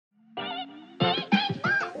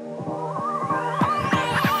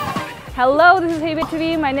Hello, this is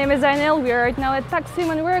heybetivi. My name is Aynel. We are right now at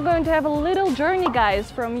Taksim and we're going to have a little journey,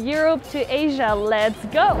 guys, from Europe to Asia. Let's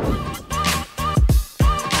go!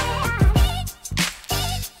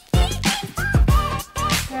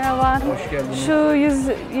 Merhaba. Hoş geldiniz. Şu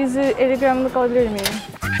 150 gramlık alabilir miyim?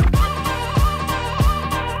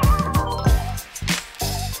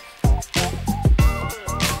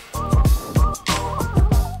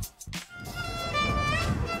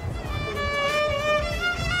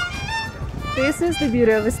 This is the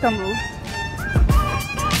beauty of Istanbul.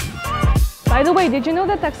 By the way, did you know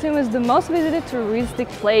that Taksim is the most visited touristic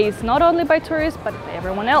place, not only by tourists, but by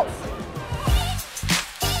everyone else?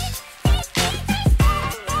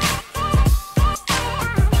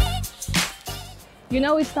 You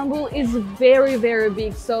know, Istanbul is very, very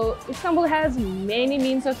big, so Istanbul has many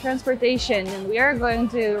means of transportation, and we are going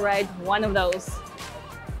to ride one of those.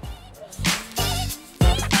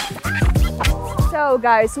 So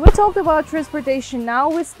guys, we talked about transportation, now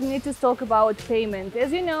we need to talk about payment.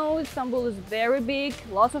 As you know, Istanbul is very big,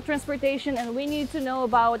 lots of transportation, and we need to know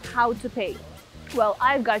about how to pay. Well,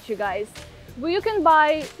 I've got you guys. Well, you can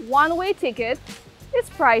buy one-way ticket, it's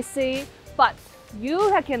pricey, but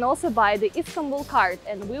you can also buy the Istanbul card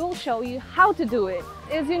and we will show you how to do it.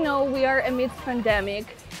 As you know, we are amidst pandemic.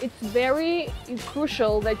 It's very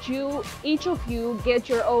crucial that each of you get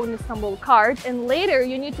your own Istanbul card, and later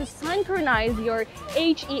you need to synchronize your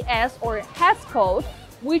HES or HES code,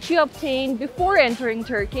 which you obtained before entering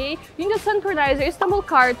Turkey. You need to synchronize your Istanbul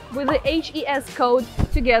card with the HES code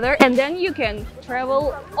together, and then you can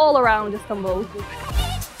travel all around Istanbul.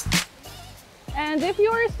 And if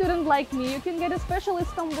you're a student like me, you can get a special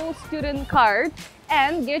Istanbul student card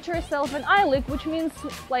and get yourself an aylık, which means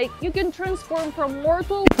like you can transform from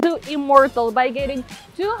mortal to immortal by getting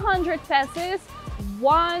 200 pesos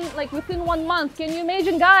within 1 month. Can you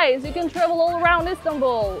imagine, guys? You can travel all around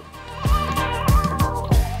Istanbul.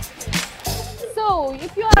 So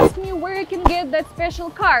if you ask me where you can get that special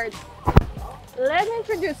card, let me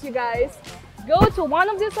introduce you guys. Go to one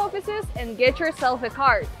of these offices and get yourself a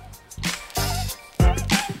card.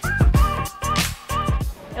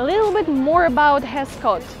 A little bit more about HES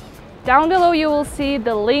code. Down below you will see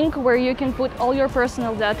the link where you can put all your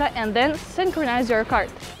personal data and then synchronize your card.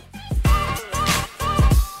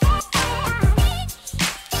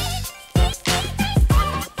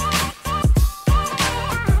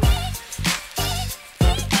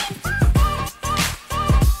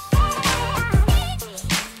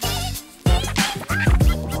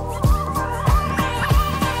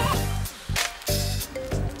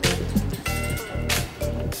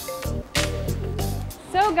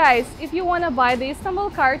 So guys, if you want to buy the Istanbul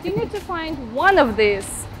card, you need to find one of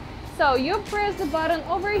these. So you press the button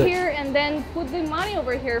over here and then put the money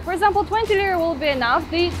over here. For example, 20 lira will be enough.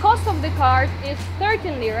 The cost of the card is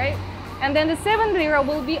 13 lira, right? And then the 7 lira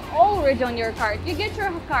will be already on your card. You get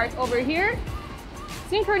your card over here,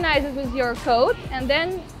 synchronize it with your code, and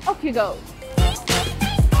then off you go.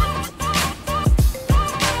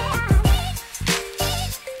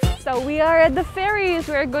 So we are at the ferries.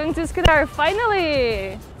 We are going to Üsküdar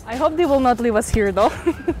finally. I hope they will not leave us here though.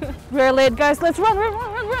 We're late, guys. Let's run, run,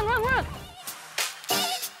 run, run, run, run, run.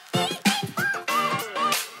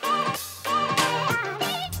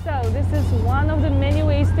 So this is one of the many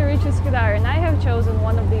ways to reach Üsküdar, and I have chosen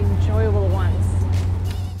one of the enjoyable ones.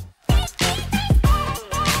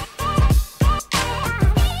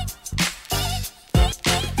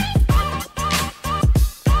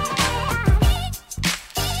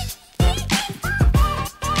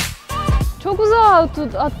 Çok uzağa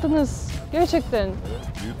attınız gerçekten.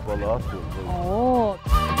 Büyük balığa atıyoruz. Oh.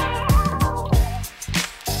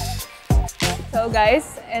 So guys,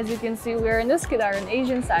 as you can see, we're in Üsküdar, on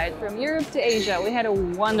Asian side, from Europe to Asia. We had a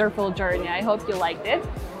wonderful journey. I hope you liked it.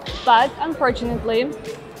 But unfortunately,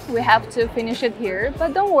 we have to finish it here.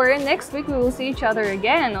 But don't worry, next week we will see each other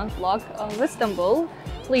again on Vlog of Istanbul.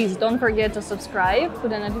 Please don't forget to subscribe,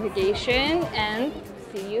 put a notification, and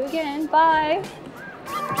see you again. Bye!